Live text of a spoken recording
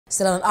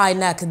Still on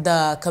INEC,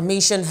 the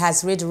Commission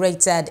has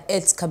reiterated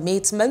its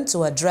commitment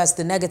to address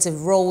the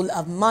negative role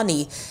of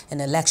money in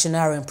the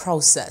electioneering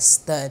process.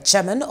 The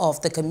chairman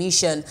of the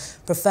Commission,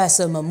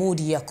 Professor Mahmood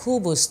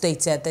Yakubu,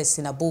 stated this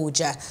in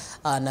Abuja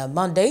on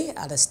Monday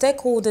at a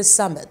stakeholders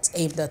summit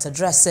aimed at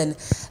addressing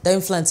the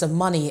influence of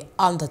money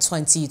on the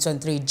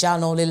 2023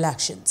 general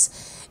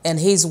elections. In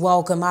his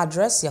welcome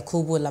address,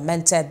 Yakubu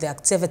lamented the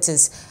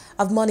activities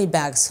of money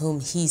bags whom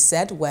he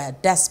said were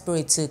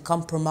desperate to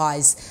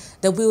compromise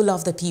the will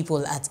of the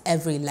people at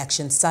every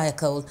election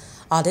cycle,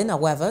 adding,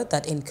 however,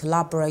 that in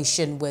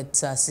collaboration with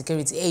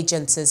security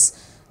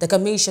agencies, the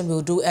Commission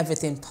will do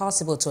everything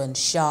possible to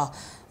ensure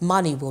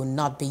money will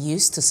not be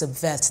used to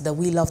subvert the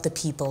will of the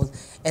people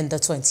in the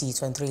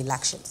 2023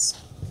 elections.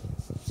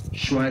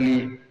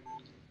 Surely,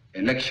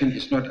 election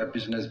is not a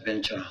business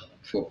venture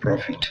for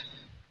profit.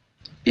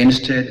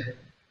 Instead,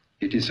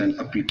 it is an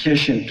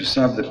application to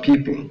serve the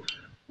people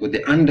with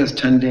the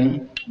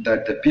understanding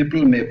that the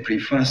people may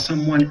prefer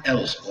someone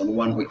else on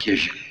one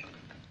occasion.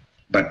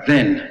 But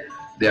then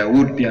there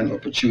would be an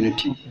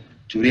opportunity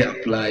to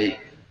reapply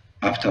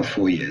after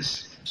 4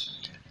 years.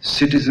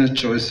 Citizens'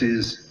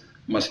 choices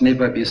must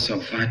never be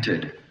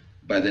subverted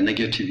by the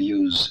negative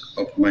use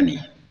of money.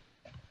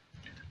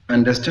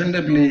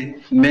 Understandably,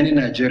 many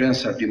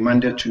Nigerians have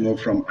demanded to know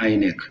from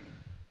INEC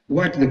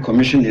what the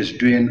Commission is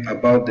doing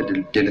about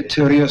the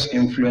deleterious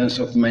influence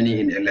of money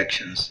in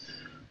elections,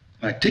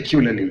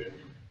 particularly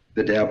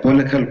the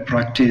diabolical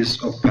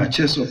practice of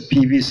purchase of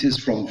PVCs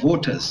from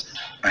voters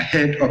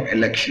ahead of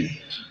election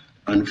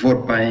and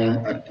vote buying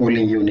at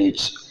polling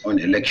units on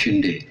election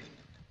day.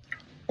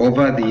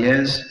 Over the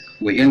years,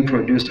 we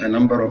introduced a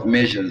number of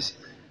measures,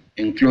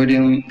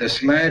 including the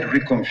slight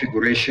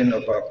reconfiguration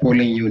of our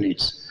polling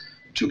units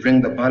to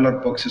bring the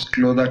ballot boxes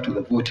closer to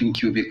the voting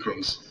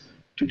cubicles,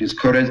 to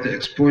discourage the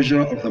exposure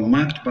of the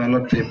marked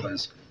ballot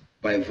papers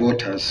by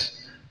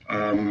voters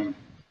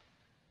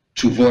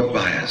to vote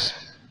buyers.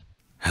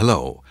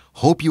 Hello,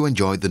 hope you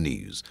enjoyed the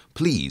news.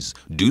 Please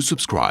do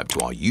subscribe to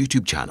our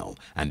YouTube channel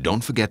and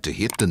don't forget to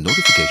hit the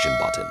notification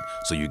button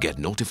so you get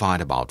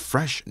notified about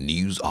fresh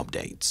news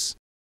updates.